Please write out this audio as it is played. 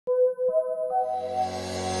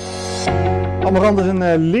Amarant is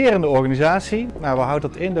een lerende organisatie. Nou, wat houdt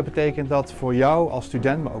dat in? Dat betekent dat voor jou als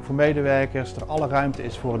student, maar ook voor medewerkers, er alle ruimte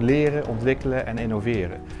is voor het leren, ontwikkelen en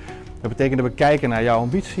innoveren. Dat betekent dat we kijken naar jouw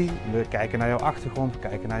ambitie, we kijken naar jouw achtergrond, we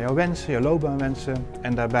kijken naar jouw wensen, jouw loopbaanwensen.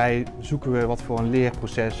 En daarbij zoeken we wat voor een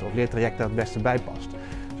leerproces of leertraject daar het beste bij past. Dus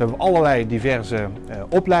we hebben allerlei diverse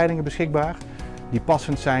opleidingen beschikbaar die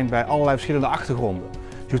passend zijn bij allerlei verschillende achtergronden. Dus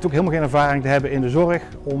je hoeft ook helemaal geen ervaring te hebben in de zorg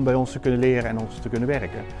om bij ons te kunnen leren en ons te kunnen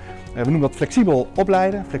werken. We noemen dat flexibel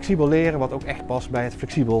opleiden, flexibel leren, wat ook echt past bij het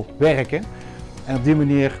flexibel werken. En op die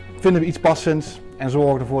manier vinden we iets passends en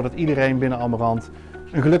zorgen ervoor dat iedereen binnen Amarant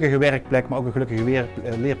een gelukkige werkplek, maar ook een gelukkige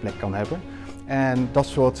leerplek kan hebben. En dat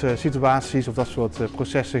soort situaties of dat soort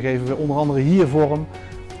processen geven we onder andere hier vorm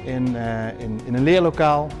in een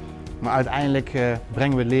leerlokaal. Maar uiteindelijk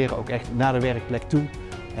brengen we het leren ook echt naar de werkplek toe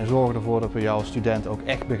en zorgen ervoor dat we jouw student ook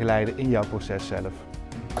echt begeleiden in jouw proces zelf.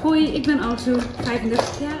 Hoi, ik ben Auto,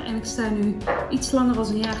 35 jaar en ik sta nu iets langer dan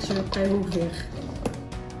een jaartje bij hoogweer.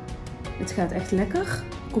 Het gaat echt lekker.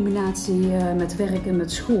 De combinatie met werk en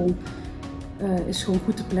met school is gewoon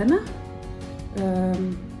goed te plannen.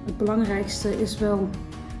 Het belangrijkste is wel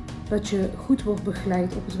dat je goed wordt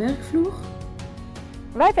begeleid op het werkvloer.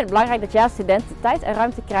 Wij vinden het belangrijk dat jouw student de tijd en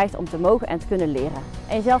ruimte krijgt om te mogen en te kunnen leren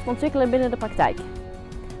en jezelf te ontwikkelen binnen de praktijk.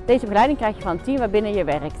 Deze begeleiding krijg je van een team waarbinnen je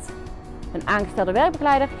werkt. Een aangestelde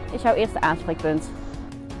werkbegeleider is jouw eerste aanspreekpunt.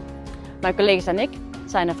 Mijn collega's en ik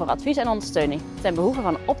zijn er voor advies en ondersteuning ten behoeve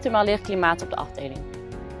van een optimaal leerklimaat op de afdeling.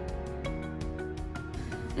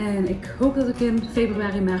 En ik hoop dat ik in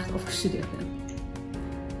februari, maart afgestudeerd ben.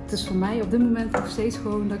 Het is voor mij op dit moment nog steeds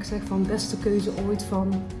gewoon dat ik zeg van beste keuze ooit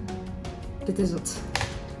van dit is het.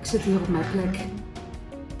 Ik zit hier op mijn plek.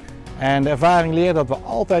 En de ervaring leert dat we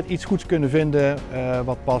altijd iets goeds kunnen vinden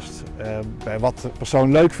wat past bij wat de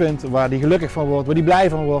persoon leuk vindt, waar die gelukkig van wordt, waar die blij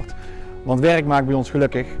van wordt. Want werk maakt bij ons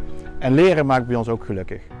gelukkig en leren maakt bij ons ook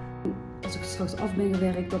gelukkig. Als ik straks af ben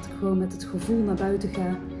gewerkt, dat ik gewoon met het gevoel naar buiten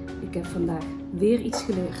ga. Ik heb vandaag weer iets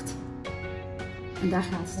geleerd. En daar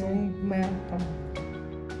gaat het om.